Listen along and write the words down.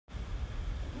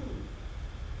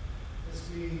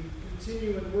we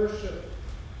continue in worship,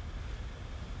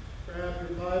 grab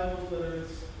your Bibles, whether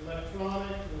it's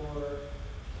electronic or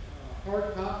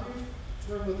hard copy.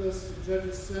 Turn with us to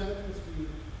Judges 7 as we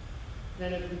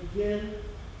kind of begin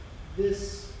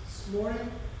this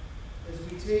morning, as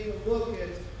we take a look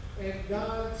at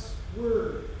God's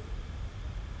Word.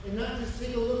 And not just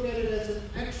take a look at it as an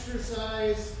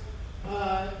exercise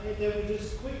that we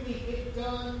just quickly get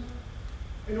done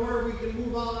in order we can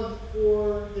move on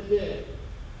for the day,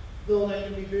 though that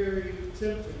can be very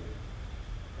tempting.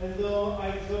 And though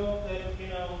I joke that,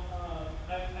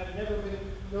 I've never been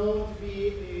known to be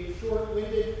a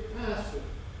short-winded pastor.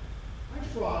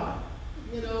 I try,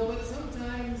 but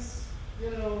sometimes,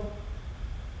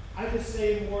 I just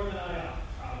say more than I ought,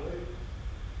 probably.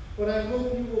 But I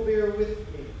hope you will bear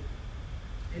with me,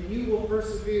 and you will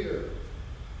persevere,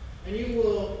 and you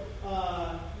will,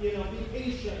 be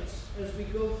patient as we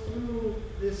go through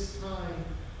this time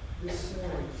this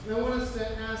morning. And I want us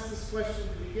to ask this question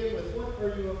to begin with. What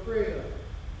are you afraid of?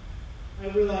 I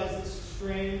realize this is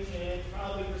strange, and it's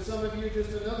probably for some of you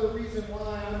just another reason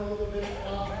why I'm a little bit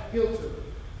off kilter.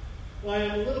 Why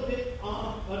I'm a little bit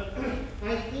off, but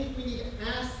I think we need to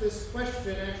ask this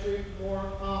question actually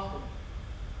more often.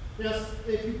 Now,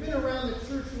 if you've been around the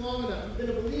church long enough, you've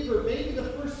been a believer, maybe the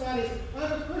first thought is,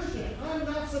 I'm a Christian. I'm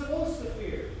not supposed to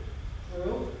fear.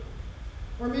 True.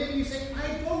 Or maybe you say,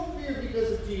 I don't fear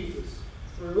because of Jesus.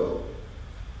 True.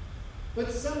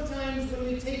 But sometimes when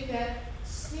we take that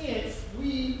stance,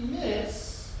 we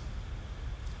miss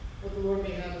what the Lord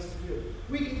may have us to do.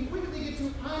 We can quickly get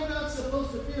to, I'm not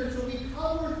supposed to fear, until we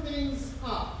cover things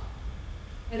up.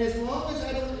 And as long as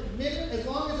I don't admit it, as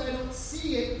long as I don't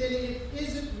see it, then it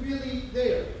isn't really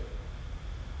there.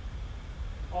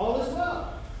 All is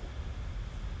well.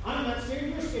 I'm not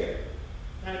scared, you're scared.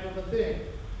 Type of a thing.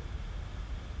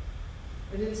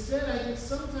 And instead, I think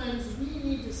sometimes we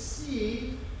need to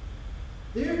see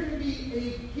there can be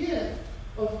a gift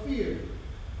of fear.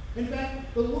 In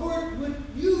fact, the Lord would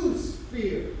use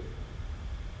fear.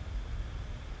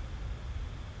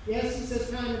 Yes, he says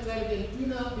time and time again, do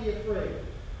not be afraid.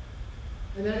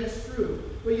 And that is true.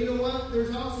 But you know what?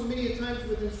 There's also many times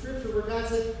within Scripture where God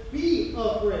says, be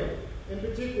afraid. In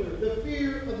particular, the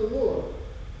fear of the Lord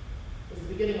is the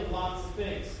beginning of lots of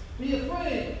things. Be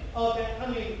afraid of that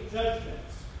coming judgment.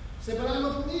 Say, but I'm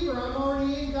a believer. I'm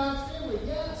already in God's family.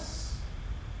 Yes.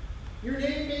 Your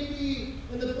name may be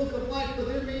in the book of life, but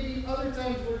there may be other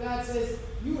times where God says,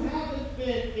 you haven't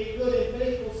been a good and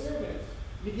faithful servant.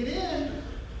 You get in,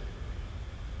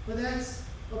 but that's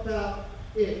about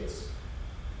it.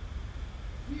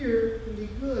 Fear can be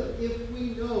good if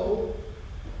we know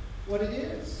what it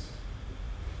is.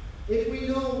 If we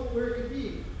know where it could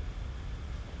be.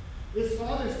 This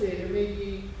Father's Day, there may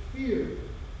be fear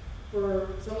for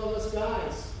some of us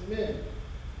guys, men.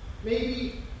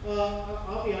 Maybe,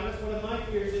 I'll be honest, one of my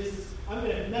fears is I'm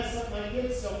going to mess up my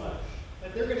kids so much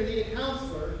that they're going to need a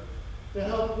counselor to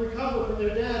help recover from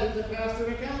their dad who's a pastor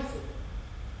and a counselor.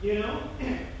 And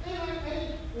I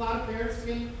think a lot of parents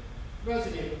can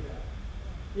resonate with that.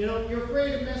 You're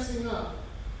afraid of messing up.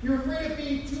 You're afraid of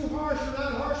being too harsh or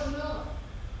not harsh enough.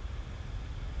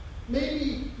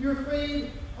 Maybe you're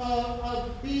afraid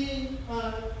of being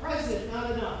present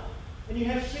not enough. And you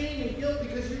have shame and guilt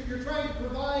because you're trying to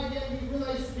provide, yet you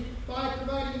realize by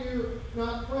providing you're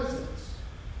not present.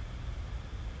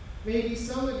 Maybe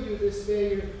some of you this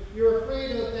day, you're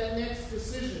afraid of that next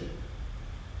decision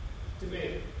to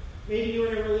make. Maybe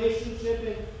you're in a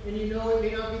relationship and you know it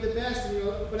may not be the best,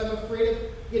 but I'm afraid of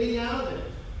getting out of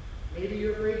it. Maybe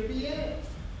you're afraid to be in it.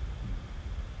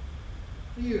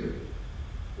 Fear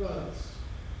runs.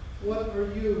 What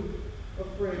are you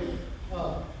afraid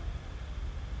of?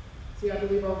 See, I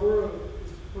believe our world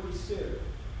is pretty scared.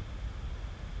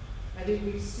 I think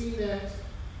we've seen that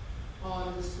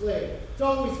on display. It's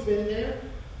always been there.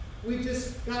 We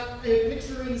just got a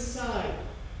picture inside.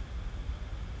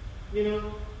 They're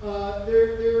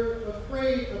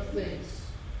afraid of things.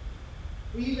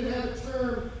 We even have a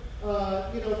term,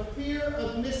 fear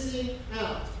of missing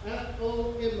out.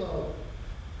 FOMO.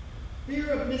 Fear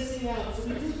of missing out. So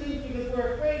we do things because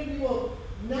we're afraid we will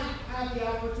not have the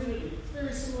opportunity. It's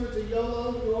very similar to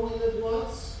YOLO, you only live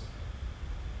once.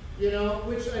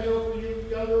 Which I know for you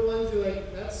younger ones, you're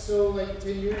like, that's so like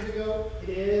 10 years ago. It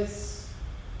is.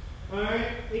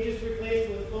 Alright? They just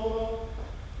replaced it with FOMO,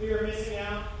 fear of missing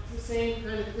out. It's the same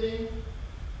kind of thing.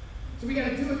 So we got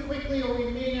to do it quickly or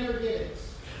we may never get it.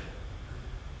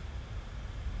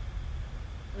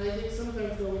 And I think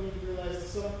sometimes, though, we need to realize that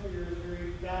some fear is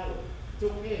very valid. It's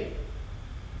okay.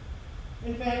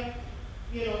 In fact,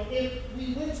 if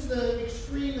we went to the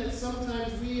extreme that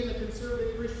sometimes we in the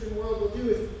conservative Christian world will do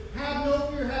is have no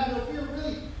fear,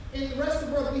 really, in the rest of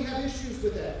the world we have issues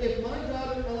with that. If my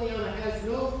daughter Eliana has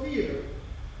no fear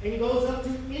and goes up to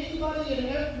anybody and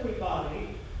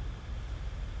everybody,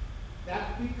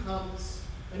 that becomes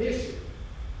an issue.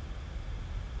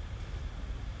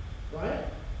 Right?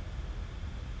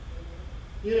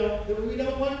 We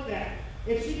don't want that.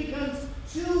 If she becomes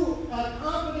too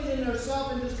confident in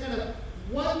herself and just kind of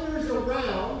wanders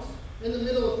around in the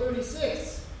middle of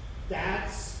 36,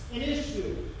 that's an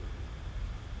issue.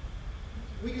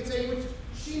 We could say, which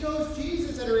she knows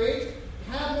Jesus at her age,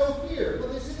 have no fear.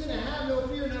 Well, this isn't a have no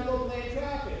fear, now go play in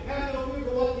traffic. Have no fear,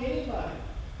 go up to anybody.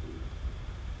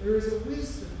 There is a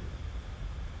wisdom.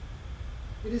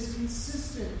 It is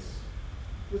consistent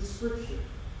with Scripture.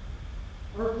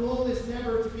 Our goal is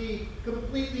never to be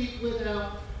completely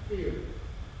without fear,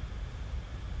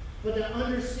 but to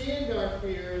understand our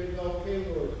fear and go, okay,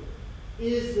 Lord,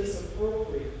 is this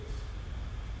appropriate?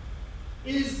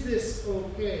 Is this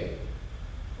okay?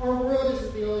 Our world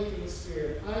isn't the only thing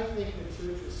scared. I think the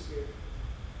church is scared.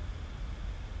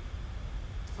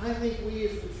 I think we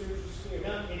as the church are scared.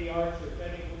 Not maybe our church. I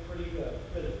think we're pretty good.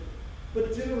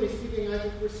 But generally speaking, I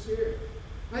think we're scared.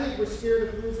 I think we're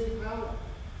scared of losing power,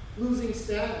 losing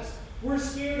status. We're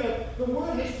scared of the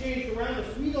world has changed around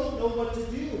us. We don't know what to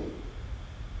do.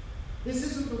 This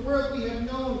isn't the world we have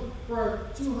known for our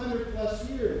 200 plus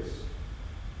years.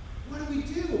 What do we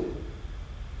do?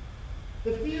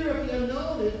 The fear of the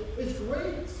unknown is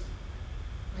great.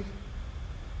 I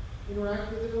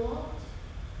interact with it a lot,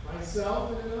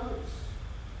 myself and in others.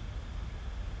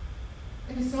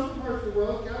 And in some parts of the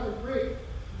world, Calvin prayed,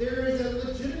 there is a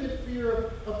legitimate fear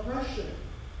of oppression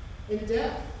and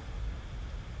death.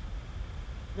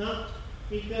 Not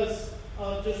because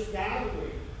of just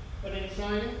gathering, but in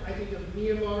China, I think of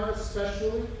Myanmar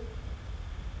especially,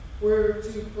 where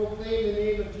to proclaim the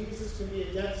name of Jesus can be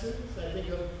a death sentence. I think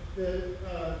of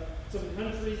some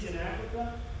countries in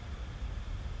Africa.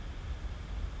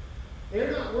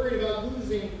 They're not worried about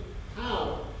losing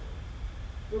power.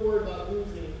 They're worried about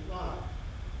losing life.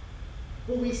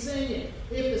 But we sing it.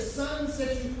 If the Son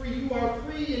sets you free, you are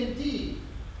free indeed.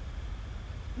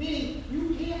 Meaning,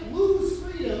 you can't lose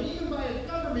freedom, even by a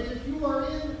government, if you are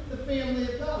in the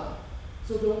family of God.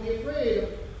 So don't be afraid of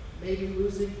maybe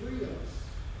losing freedoms.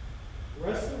 The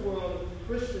rest of the world,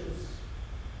 Christians,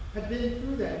 have been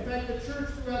through that. In fact, the church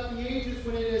throughout the ages,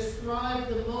 when it has thrived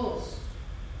the most,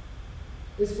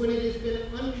 is when it has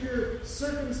been under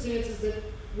circumstances that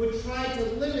would try to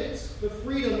limit the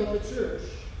freedom of the church.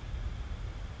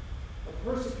 A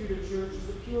persecuted church is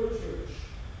a pure church,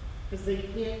 because they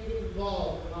can't get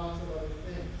involved in lots of other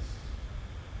things.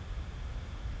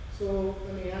 So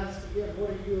let me ask again,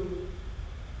 what are you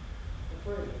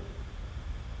afraid of?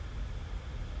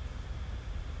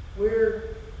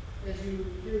 Where, as you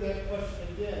hear that question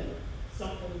again,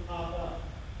 something pop up?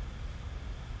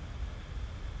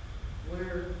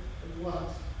 Where and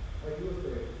what are you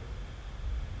afraid of?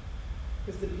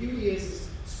 Because the beauty is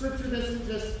Scripture doesn't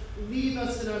just leave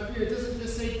us in our fear. It doesn't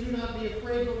just say, do not be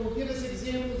afraid, but will give us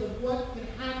examples of what can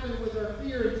happen with our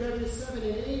fear in Judges 7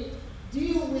 and 8.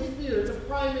 Deal with fear. It's a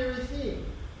primary theme.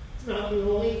 It's not the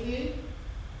only theme.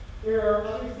 There are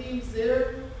other themes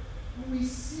there. We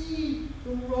see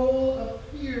the role of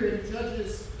fear in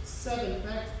Judges 7. In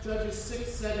fact, Judges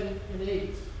 6, 7, and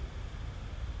 8.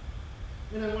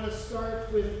 And I want to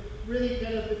start with really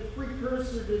kind of the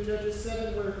precursor to Judges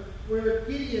 7 where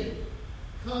Gideon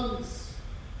comes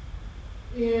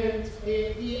and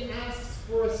he asks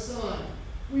for a son.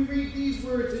 We read these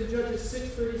words in Judges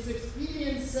 6:36.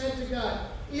 Gideon said to God,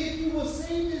 if you will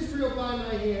save Israel by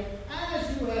my hand,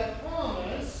 as you have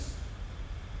promised,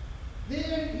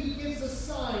 then he gives a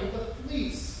sign, the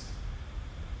fleece.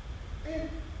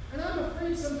 And I'm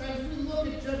afraid sometimes we look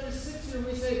at Judges 6 here and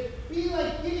we say, be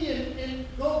like Gideon and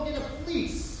go get a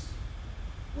fleece.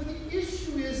 Well, the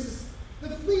issue is the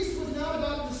fleece was not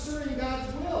about discerning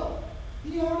God's will.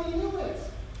 He already knew it.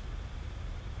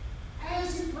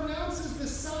 As he pronounces the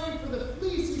sign for the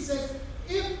fleece, he says,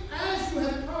 if, as you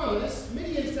have promised,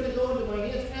 Midian's going to go into my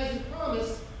hands, as you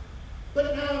promised,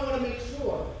 but now I want to make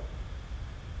sure.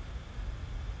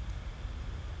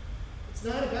 It's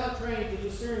not about trying to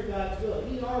discern God's will.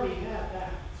 He already had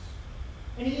that.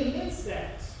 And he admits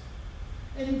that.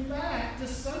 And in fact, to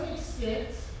some extent,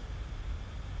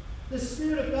 the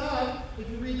Spirit of God, if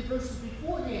you read the verses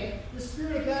beforehand, the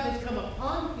Spirit of God has come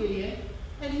upon Gideon,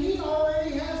 and he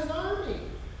already has an army.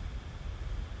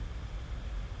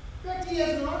 In fact, he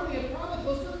has an army of probably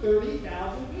close to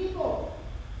 30,000 people.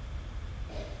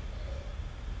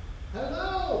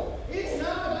 Hello! It's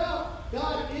not about God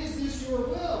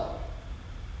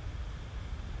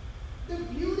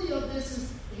this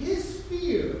is his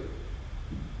fear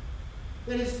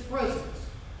that is present.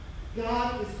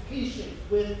 God is patient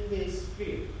with his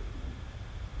fear.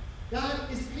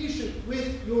 God is patient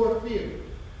with your fear.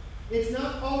 It's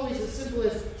not always as simple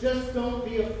as just don't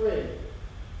be afraid.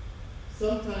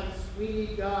 Sometimes we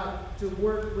need God to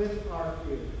work with our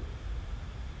fear.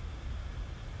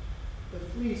 The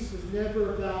fleece was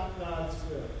never about God's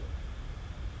will.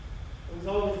 It was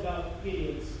always about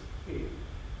Gideon's fear.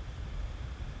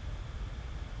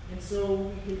 And so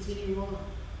we continue on.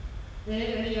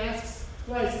 And he asks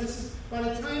twice. This is by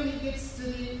the time he gets to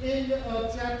the end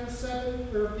of chapter 7,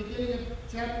 or beginning of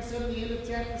chapter 7, the end of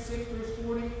chapter 6, verse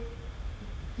 40,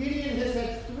 Gideon has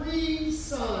had 3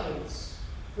 signs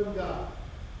from God.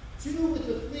 2 with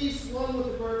the fleece, 1 with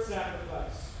the burnt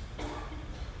sacrifice.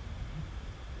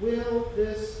 Will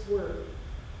this work?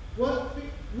 Will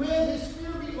his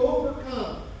fear be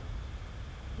overcome?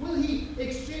 Will he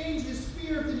exchange his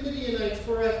fear of the Midianites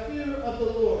for a fear of the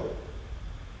Lord?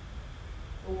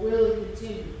 Or will he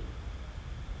continue?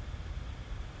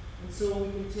 And so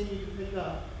we continue to pick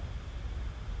up.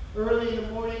 Early in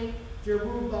the morning,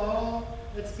 Jerubbaal,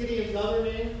 that's Gideon's other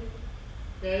name,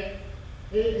 okay?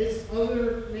 His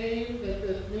other name that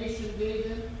the nation gave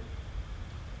him.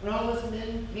 And all his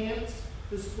men camped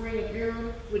the spring of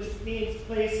Haram, which means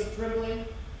place of trembling.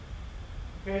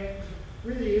 Okay?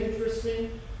 Really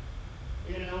interesting.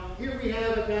 You know, here we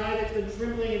have a guy that's been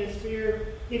trembling in his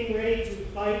fear, getting ready to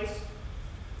fight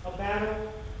a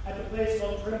battle at the place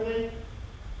called Trembling.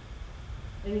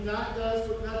 And God does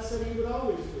what God said he would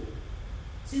always do.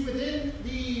 See, within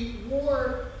the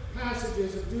war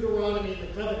passages of Deuteronomy and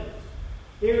the covenant,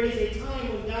 there is a time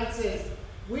when God says,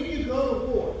 when you go to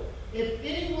war, if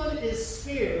anyone is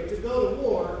scared to go to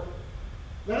war,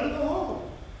 let them go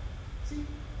home. See,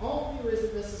 all fear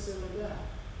isn't necessarily that.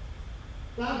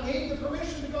 God gave the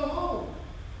permission to go home.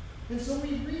 And so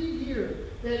we read here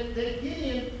that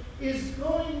Gideon is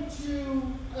going to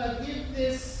give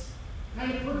this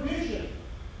kind of provision.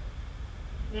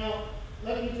 Now,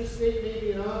 let me just state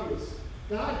maybe an obvious.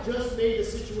 God just made the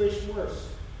situation worse.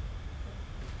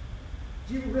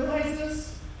 Do you realize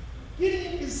this?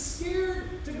 Gideon is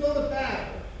scared to go to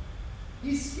battle.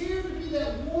 He's scared to be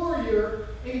that warrior,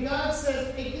 and God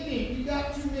says, hey, Gideon, you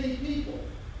got too many people.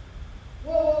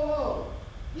 Whoa, whoa, whoa.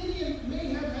 Gideon may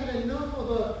have had enough of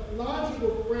a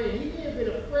logical brain. He may have been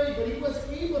afraid, but he was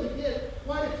able to get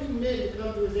quite a few men to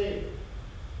come to his aid.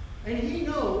 And he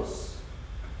knows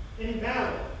in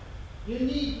battle, you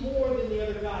need more than the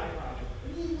other guy,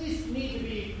 probably. You at least need to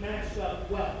be matched up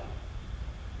well.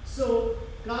 So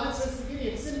God says to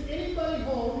Gideon, send anybody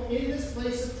home in this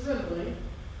place of trembling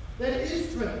that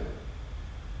is trembling.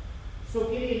 So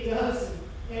Gideon does,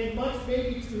 and much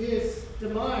maybe to his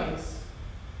demise,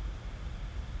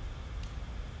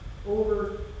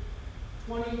 over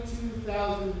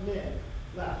 22,000 men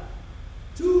left.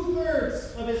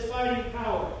 2/3 of his fighting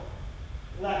power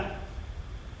left.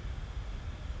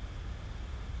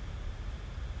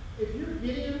 If you're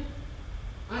Gideon,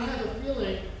 I have a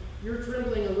feeling you're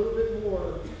trembling a little bit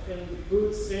more in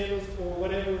boots, sandals, or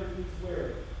whatever he's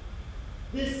wearing.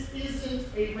 This isn't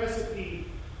a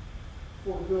recipe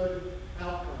for good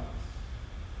outcomes.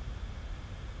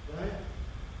 Right?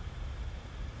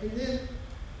 And then,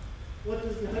 what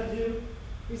does God do?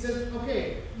 He says,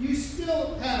 okay, you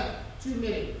still have too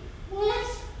many. What?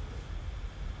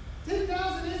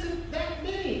 10,000 isn't that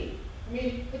many. I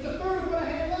mean, it's a third of what I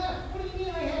had left. What do you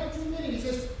mean I have too many? He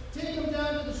says, take them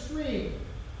down to the stream.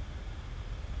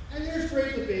 And there's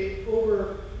great debate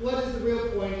over what is the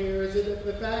real point here. Is it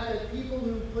the fact that people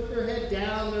who put their head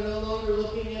down, they're no longer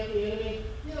looking at the enemy?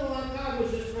 You know what? God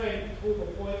was just trying to prove a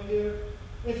point here.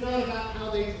 It's not about how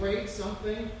they break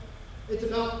something. It's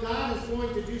about God is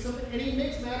going to do something, and he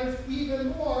makes matters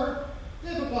even more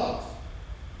difficult.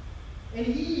 And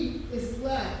he is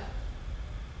left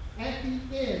at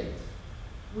the end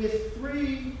with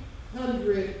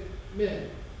 300 men.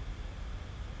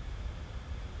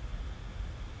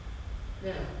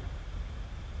 Now,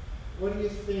 what do you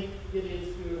think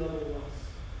Gideon's fear level was?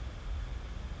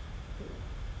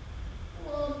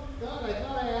 Well, God, I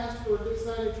thought I asked for a good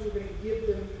sign that you were going to give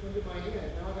them into my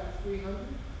hand. Now I got 300?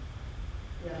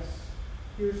 Yes.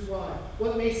 Here's why.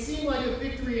 What may seem like a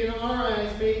victory in our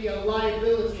eyes may be a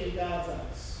liability in God's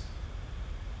eyes.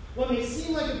 What may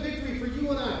seem like a victory for you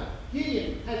and I.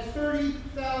 Gideon had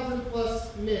 30,000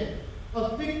 plus men.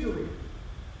 A victory.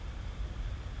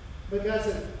 But God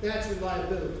says, that's your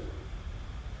liability.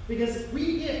 Because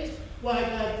we get why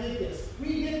God did this.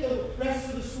 We get the rest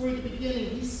of the story at the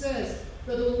beginning. He says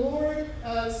that the Lord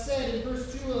said in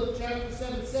verse 2 of chapter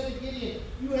 7, said to Gideon,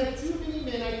 you have too many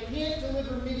men. I can't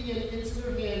deliver Midian into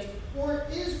their hands.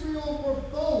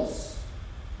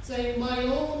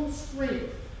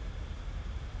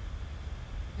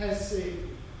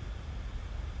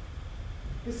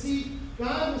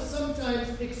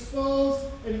 expose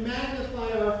and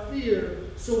magnify our fear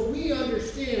so we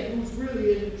understand who's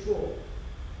really in control.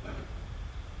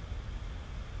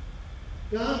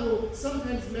 God will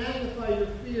sometimes magnify your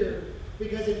fear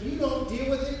because if you don't deal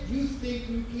with it, you think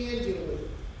you can deal with it.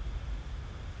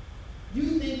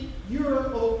 You think you're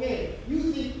okay.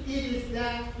 You think it is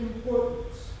that important.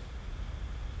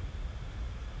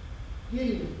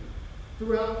 Gideon,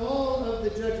 throughout all of the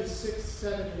Judges 6,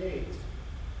 7, and 8,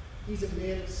 he's a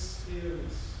man of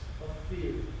scares, of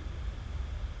fear.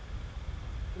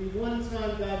 And one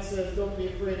time God says, don't be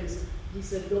afraid. He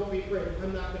said, don't be afraid.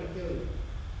 I'm not going to kill you.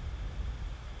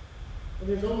 And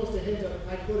there's almost a hint of,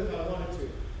 I could if I wanted to.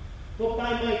 But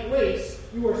by my grace,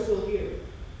 you are still here.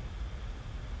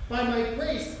 By my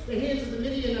grace, the hands of the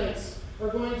Midianites are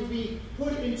going to be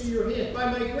put into your hand.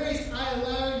 By my grace, I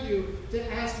allow you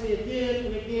to ask me again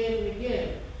and again and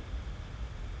again.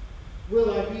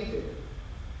 Will I be there?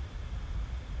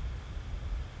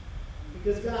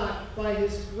 Because God, by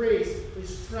His grace,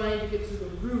 is trying to get to the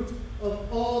root of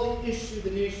all the issue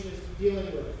the nation is dealing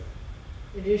with.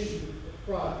 An issue of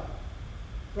pride.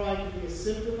 Pride can be a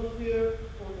symptom of fear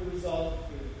or the result of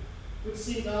fear. Which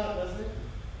seems odd, doesn't it?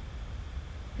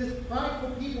 Because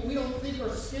prideful people we don't think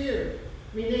are scared.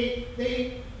 I mean,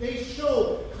 they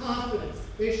show confidence.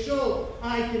 They show,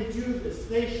 I can do this.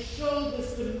 They show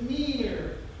this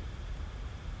demeanor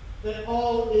that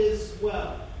all is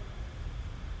well.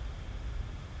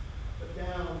 But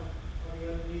down on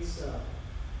the underneath side,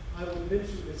 I would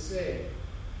venture to say,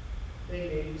 they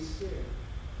may be scared.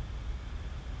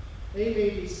 They may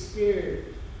be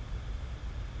scared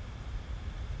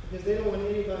because they don't want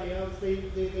anybody else. They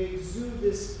exude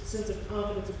this sense of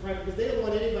confidence and pride because they don't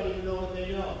want anybody to know what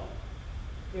they know.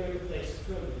 They're in a place of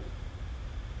trembling.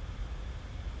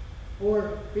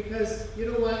 Or because, you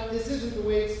know what, this isn't the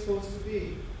way it's supposed to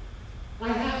be. I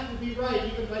have to be right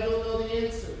even if I don't know the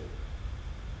answer.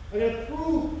 I got to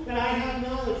prove that I have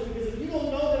knowledge because if you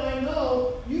don't know that I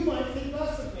know, you might think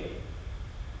less of me.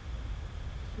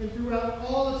 And throughout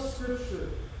all of Scripture,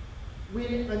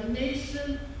 when a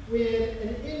nation, when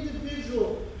an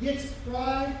individual gets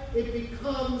pride, it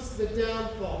becomes the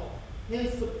downfall.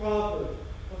 Hence the proverb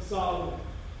of Solomon.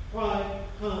 Pride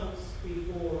comes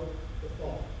before the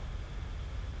fall.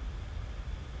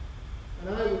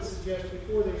 And I would suggest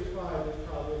before there's pride, there's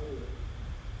probably fear.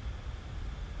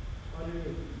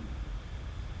 Underneath.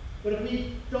 But if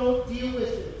we don't deal with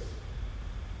it,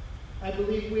 I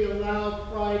believe we allow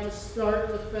pride to start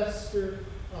to fester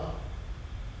up.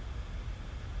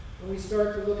 When we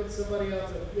start to look at somebody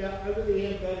else and, yeah, I really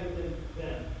am better than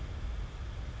them.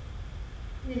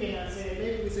 We may not say it.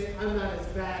 Maybe we say, I'm not as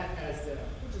bad as them,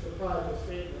 which is a prideful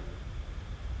statement.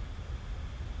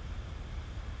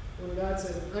 When God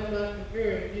says, I'm not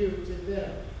comparing you to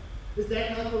them. Is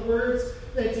that not the words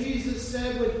that Jesus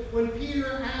said when Peter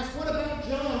asked, what about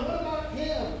John? What about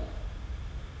him?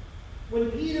 When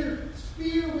Peter's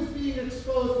fear was being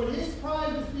exposed, when his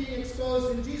pride was being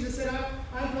exposed, and Jesus said,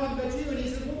 I'm talking about you. And he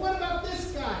said, well, what about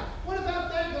this guy? What about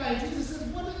that guy? And Jesus says,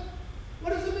 what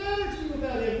does it matter to you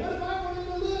about him? What if I want him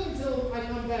to live until I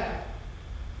come back?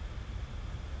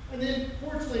 And then,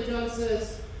 fortunately, John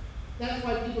says, that's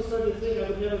why people started to think I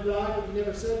would never die, but he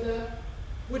never said that.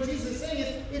 What Jesus is saying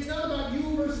is, it's not about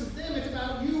you versus them, it's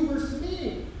about you versus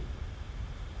me.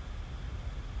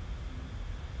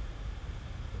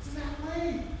 It's that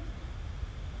way.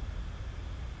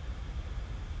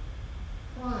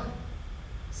 Pride.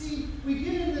 See, we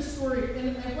get in this story,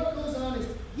 and what goes on is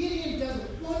Gideon does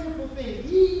a wonderful thing.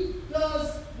 He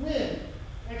does win.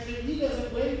 Actually, he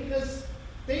doesn't win because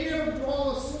they never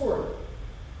draw a sword.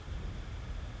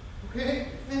 Okay?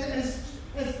 And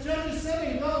as Judges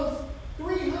 7 goes,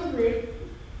 300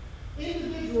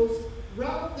 individuals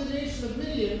rout the nation of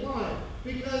Midian. Why?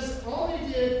 Because all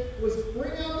they did was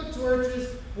bring out the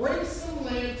torches, break some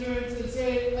lanterns, and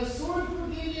say, a sword for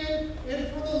Gideon and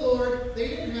for the Lord. They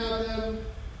didn't have them.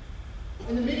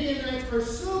 And the Midianites are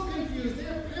so confused,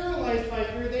 they're paralyzed by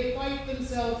fear, they fight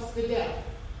themselves to death.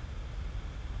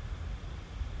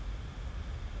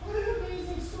 What an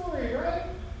amazing story, right?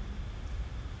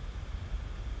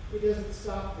 It doesn't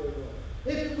stop there,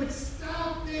 though. If it would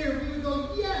stop there, we would go,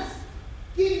 yes,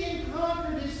 Gideon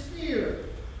conquered his fear.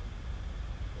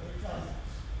 But it doesn't.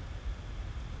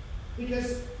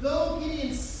 Because though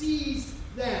Gideon sees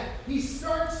that, he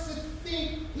starts to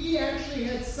think he actually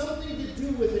had something to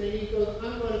do with it, and he goes,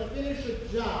 I'm going to finish a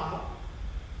job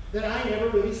that I never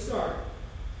really started.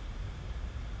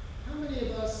 How many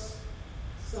of us,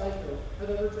 side note, have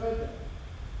ever tried that?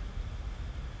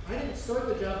 I didn't start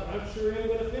the job, but I'm sure I'm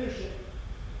going to finish it.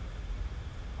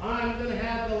 I'm going to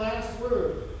have the last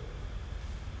word.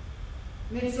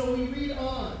 And then so we read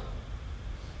on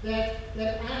that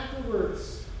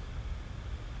afterwards,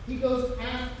 he goes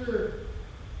after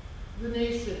the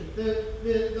nation,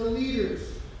 the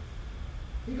leaders.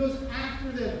 He goes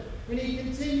after them, and he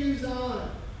continues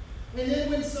on. And then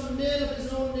when some men of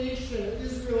his own nation,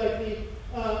 Israel, like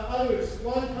the others,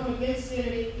 want to come against him,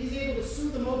 and he's able to sue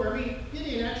them over. I mean,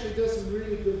 Gideon actually does some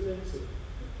really good things here.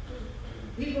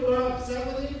 People are upset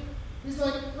with him. He's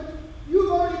like, "What?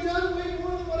 You've already done way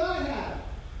more than what I have."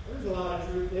 There's a lot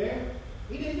of truth there.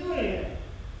 He didn't do anything.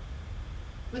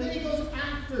 But then he goes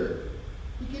after.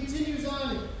 He continues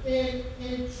on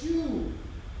and Chew,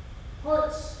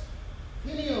 Parts,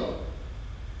 Peniel,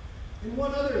 and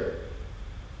one other.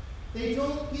 They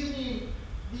don't give him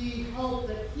the help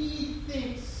that he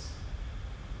thinks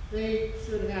they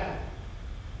should have.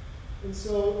 And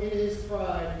so in his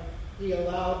pride, he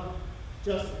allowed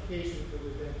justification for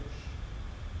revenge.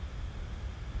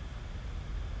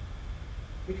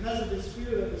 Because of his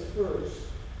fear that was first,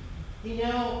 he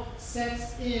now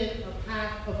sets in a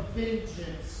path of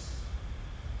vengeance.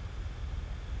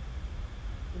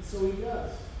 And so he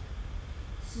does.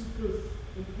 Succoth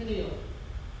and Peniel.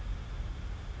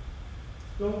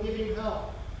 Don't give him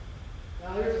help.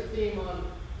 Now there's a theme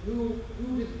on who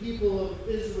did the people of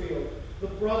Israel, the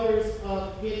brothers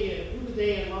of Gideon, who did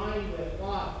they align with?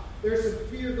 Why? There's some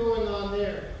fear going on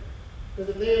there.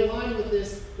 Because if they align with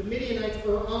this, the Midianites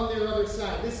are on their other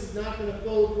side. This is not going to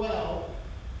bode well.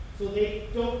 So they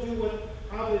don't do what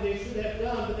probably they should have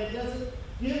done, but that doesn't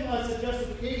give us a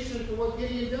justification for what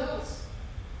Gideon does.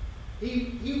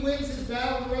 He wins his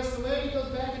battle the rest of the way, he goes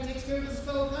back and takes care of his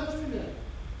fellow countrymen.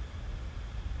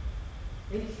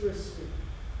 Interesting.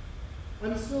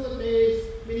 I'm still amazed.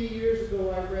 Many years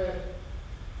ago I read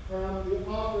from the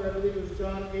author, I believe it was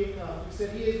John Acuff, who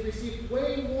said he has received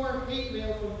way more hate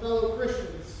mail from fellow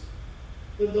Christians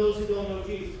than those who don't know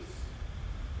Jesus.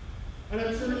 And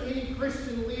I'm sure any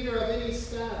Christian leader of any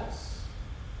status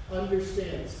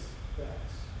understands that.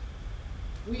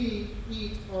 We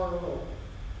eat our own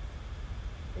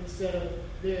instead of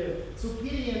theirs. So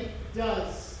Gideon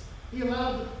does. He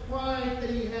allowed the pride that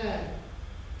he had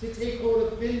to take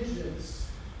hold of vengeance.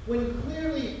 When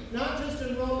clearly, not just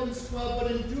in Romans 12,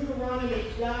 but in Deuteronomy,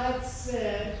 God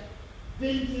said,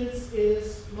 "Vengeance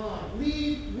is mine.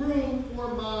 Leave room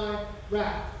for my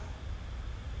wrath."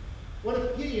 What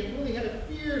if Gideon really had a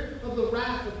fear of the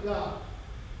wrath of God?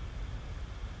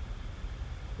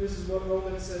 This is what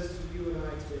Romans says to you and I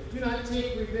today. Do not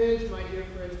take revenge, my dear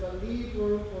friends, but leave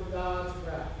room for God's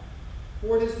wrath.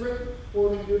 For it is written,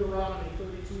 quoting Deuteronomy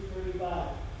 32:35,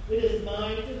 "It is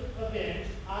mine to avenge,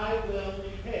 I will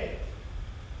repay."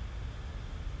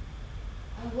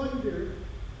 I wonder,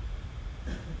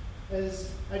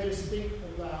 as I just think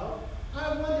aloud,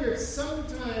 I wonder if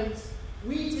sometimes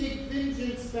we take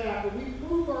vengeance back, or we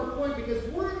prove our point because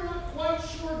we're not quite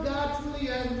sure God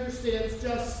truly understands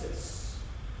justice.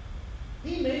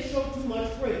 He may show too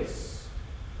much grace.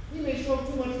 He may show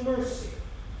too much mercy.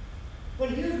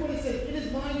 But here's what he said, "It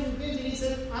is mine to avenge," and he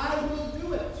said, "I will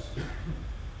do it."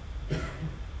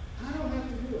 I don't have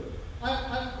to do it.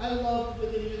 I love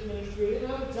within youth ministry,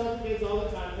 and I would tell kids all the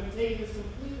time, I'm taking this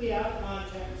completely out of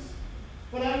context,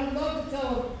 but I would love to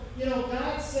tell them,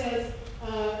 God says,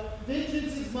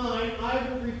 vengeance is mine, I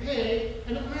will repay,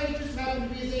 and I just happen to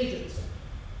be his agent.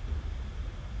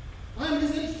 I'm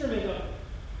his instrument of it.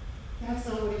 That's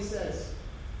not what he says.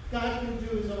 God can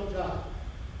do his own job.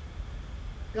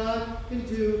 God can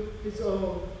do his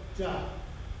own job.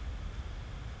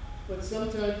 But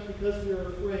sometimes because we are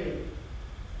afraid,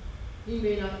 he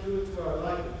may not do it to our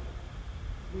liking.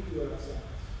 We do it ourselves.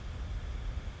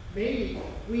 Maybe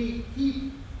we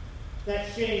keep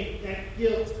that shame, that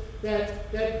guilt,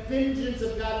 that vengeance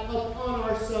of God upon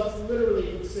ourselves,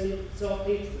 literally with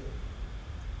self-hatred.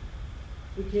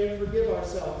 We can't forgive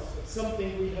ourselves of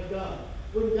something we have done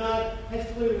when God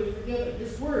has clearly forgiven.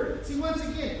 His word. See, once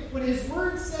again, when his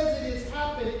word says it has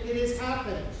happened, it has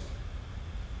happened.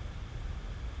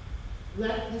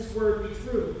 Let his word be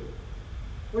true.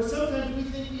 Or sometimes we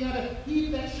think we got to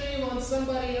heap that shame on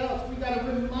somebody else. We got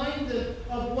to remind them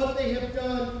of what they have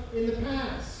done in the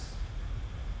past.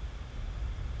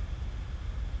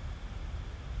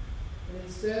 And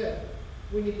instead,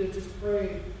 we need to just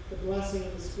pray the blessing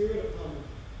of the Spirit upon them.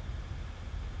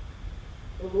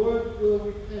 The Lord will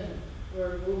repent,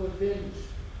 or will avenge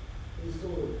his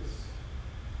words.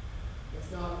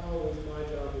 That's not always my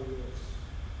job or yours.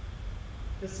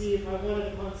 To see, if I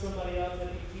wanted upon somebody else, I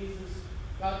think Jesus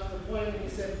got to the point where he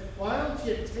said, "Why don't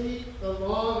you take the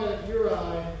log out of your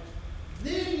eye,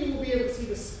 then you will be able to see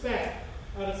the speck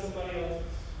out of somebody else's."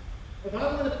 If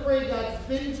I want to pray God's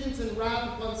vengeance and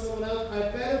wrath upon someone else, I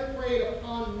better pray it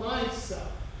upon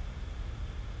myself.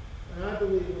 And I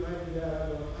believe when I do that, I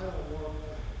don't want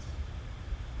that.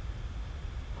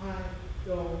 I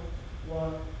don't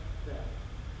want that.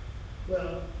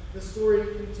 Well, the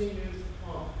story continues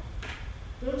on.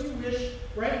 Don't you wish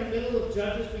right in the middle of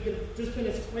Judges we could have just been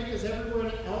as quick as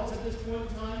everyone else at this point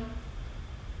in time?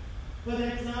 But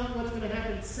that's not what's going to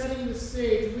happen. Setting the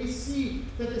stage, we see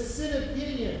that the sin of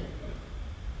Gideon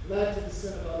led to the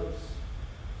sin of others.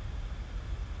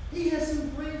 He has some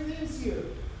great things here.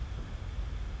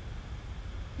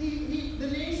 The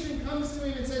nation comes to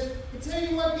him and says, I tell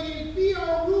you what, Gideon, be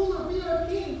our ruler, be our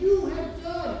king. You have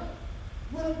done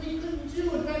what we couldn't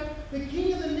do. In fact, the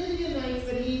king of the Midianites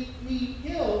that he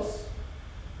kills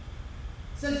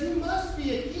says, you must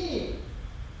be a king.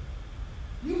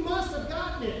 You must have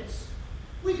gotten it.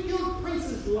 We've killed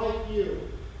princes like you.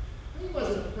 He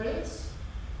wasn't a prince.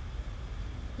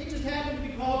 He just happened to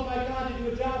be called by God to do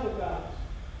a job with God.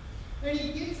 And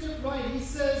he gets it right. He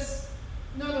says,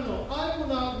 no, I will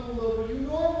not rule over you,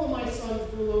 nor will my sons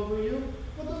rule over you,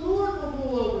 but the Lord will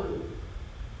rule over you.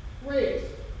 Great.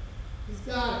 He's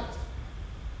got it.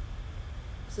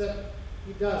 Except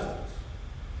he doesn't.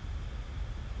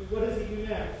 But what does he do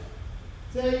next?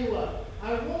 Tell you what,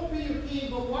 I won't be your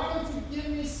king, but why don't you give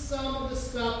me some of the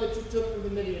stuff that you took from the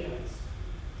Midianites?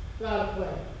 Got a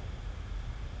plan.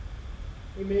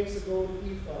 He makes a golden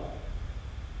ephod.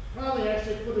 Probably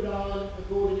actually put it on a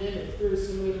golden image, very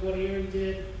similar to what Aaron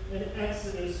did in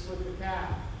Exodus with the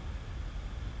calf.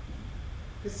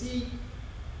 Because see,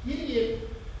 Gideon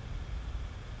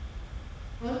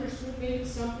understood maybe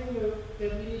something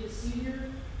that we need to see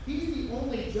here. He's the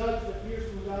only judge that hears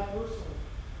from God personally.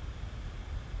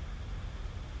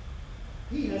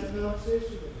 He has a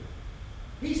conversation with him.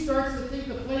 He starts to think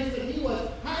the place that he was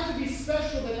had to be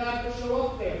special that God could show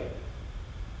up there.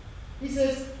 He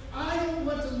says, I don't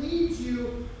want to lead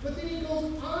you, but then he goes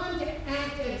on to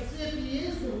act as if he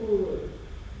is the ruler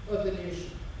of the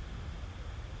nation.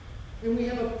 And we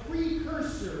have a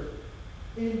precursor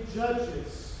in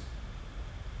Judges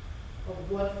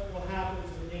of what will happen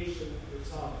to the nation under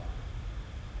Solomon.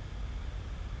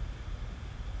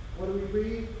 What do we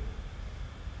read?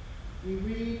 We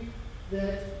read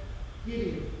that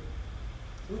Gideon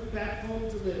went back home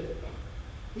to live.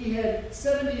 He had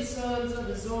 70 sons of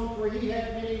his own, for he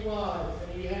had many wives,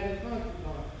 and he had a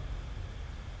concubine.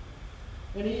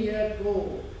 And he had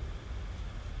gold.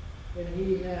 And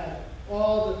he had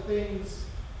all the things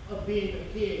of being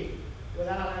a king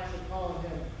without actually calling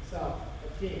himself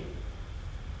a king.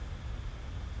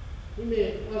 He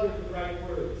may have uttered the right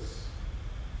words,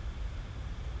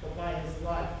 but by his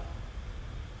life,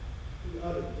 he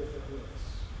uttered different words.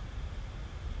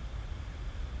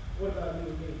 What about you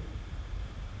and me?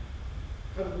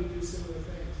 How do we do similar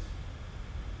things?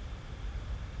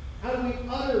 How do we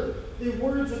utter the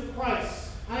words of Christ?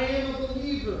 I am a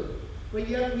believer, but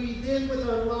yet we then with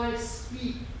our lives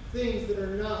speak things that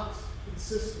are not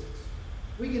consistent.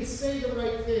 We can say the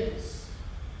right things,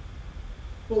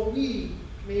 but we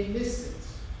may miss it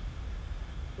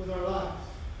with our lives.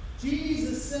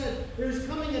 Jesus said there's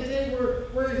coming a day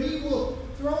where he will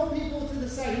throw people to the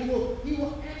side. He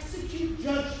will execute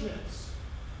judgments.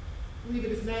 I believe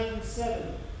it is Matthew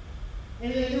 7.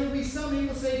 And then there will be some who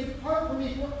will say, depart from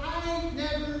me, for I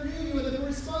never knew you. And the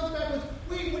response back was,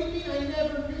 wait, what do you mean I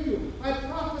never knew you? I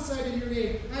prophesied in your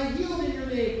name. I healed in your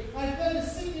name. I fed the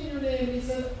sick in your name. And he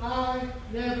said, I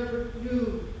never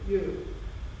knew you.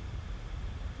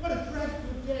 What a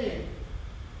dreadful day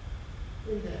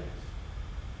in that.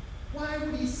 Why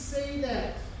would he say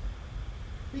that?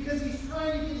 Because he's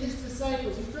trying to get his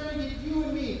disciples. He's trying to get you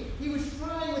and me. He was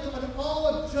trying on all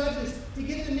of Judges to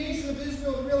get the nation of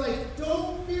Israel to realize,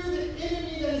 don't fear the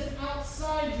enemy that is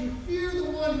outside you. Fear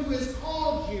the one who has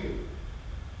called you.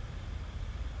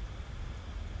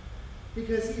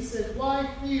 Because he said, why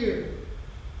fear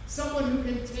someone who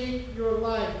can take your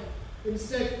life?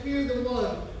 Instead, fear the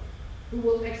one who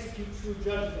will execute true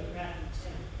judgment. Matthew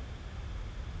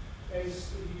 10. As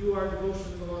if you do our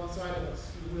devotions alongside of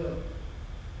us, you will.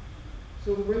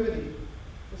 So the remedy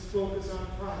is focus on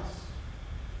Christ.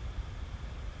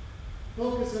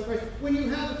 Focus on Christ. When you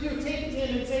have a fear, take it to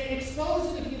him and say,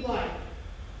 expose it if you like.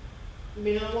 You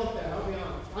may not want that, I'll be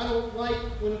honest. I don't like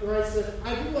when Christ says,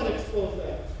 I do want to expose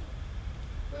that.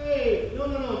 Hey,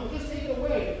 no, just take it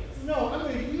away. So, no, I'm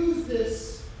going to use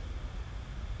this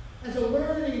as a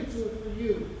learning tool for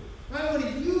you. I want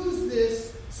to use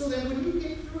this so that when you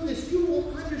get through this, you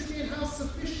will understand how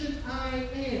sufficient I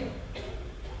am.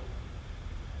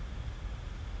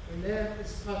 And that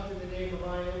is tucked in the name of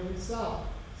I am himself.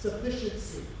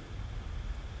 Sufficiency.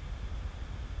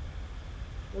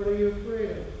 What are you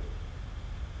afraid of?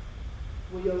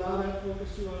 Will you allow that to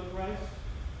focus you on Christ?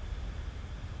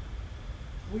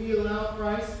 Will you allow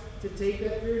Christ to take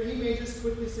that fear? And he may just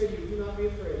quickly say to you, do not be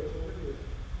afraid. It's over here.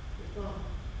 It's gone.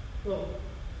 Go.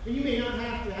 And you may not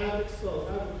have to have it exposed.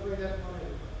 I would pray that upon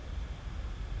everybody.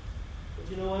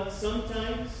 But you know what?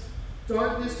 Sometimes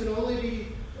darkness can only be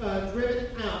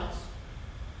driven out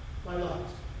by light.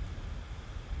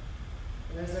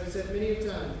 And as I've said many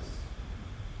times,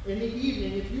 in the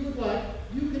evening, if you would like,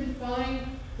 you can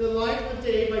find the light of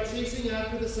day by chasing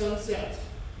after the sunset.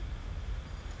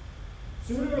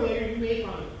 Sooner or later, you may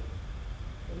find it,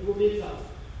 and you will be exhausted.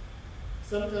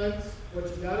 Sometimes, what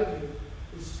you've got to do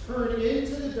is turn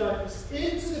into the darkness,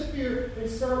 into the fear, and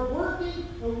start working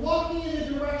and walking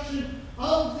in the direction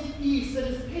of the east that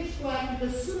is pitch black,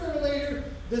 because sooner or later,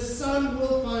 the sun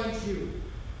will find you.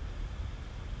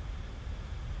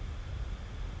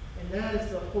 And that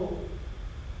is the hope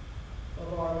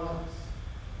of our lives.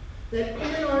 That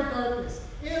in our darkness,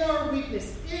 in our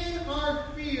weakness, in our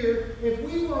fear, if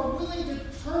we are willing to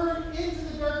turn into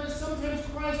the darkness, sometimes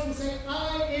Christ will say,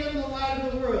 I am the light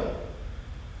of the world.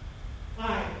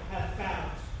 I have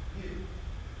found you.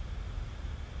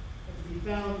 And to be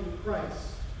found in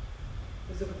Christ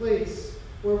is a place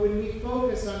where when we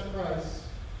focus on Christ,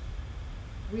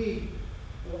 we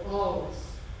will always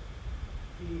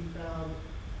be found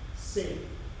safe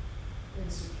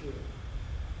and secure.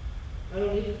 I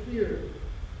don't need to fear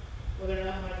whether or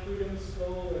not my freedoms go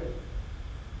away.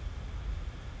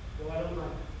 Though I don't like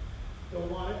it.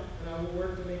 Don't want it, and I will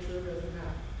work to make sure it doesn't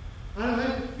happen. I don't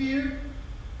have to fear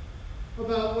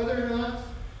about whether or not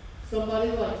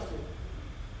somebody likes me.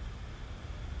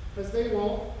 Because they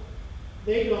won't.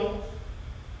 They don't.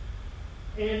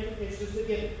 And it's just a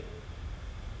given.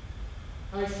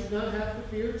 I should not have to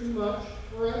fear too much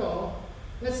or at all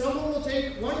that someone will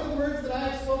take one of the words that I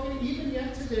have spoken even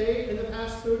yet today in the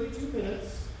past 32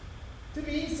 minutes to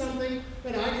mean something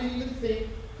that I didn't even think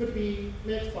could be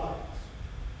meant by it.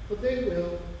 But they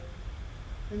will.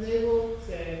 And they will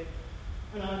say,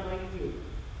 and I might do.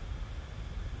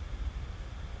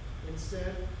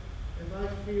 Instead, if I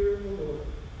fear the Lord,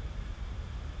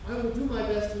 I will do my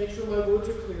best to make sure my words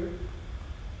are clear,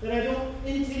 that I don't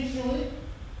intentionally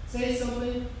say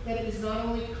something that is not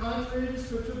only contrary to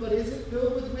Scripture, but isn't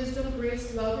filled with wisdom,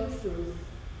 grace, love, and truth.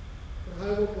 But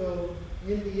I will go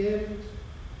in the end,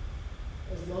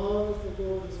 as long as the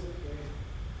Lord is okay.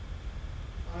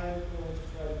 I am going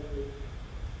to try to believe.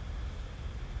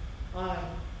 I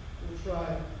will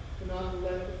try to not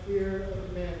let the fear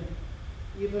of men,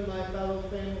 even my fellow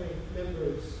family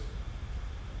members,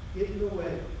 get in the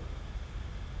way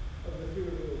of the fear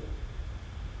of the Lord.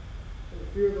 And the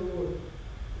fear of the Lord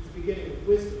is beginning with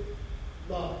wisdom,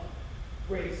 love,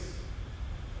 grace,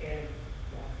 and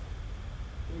wrath.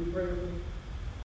 Will you pray with me?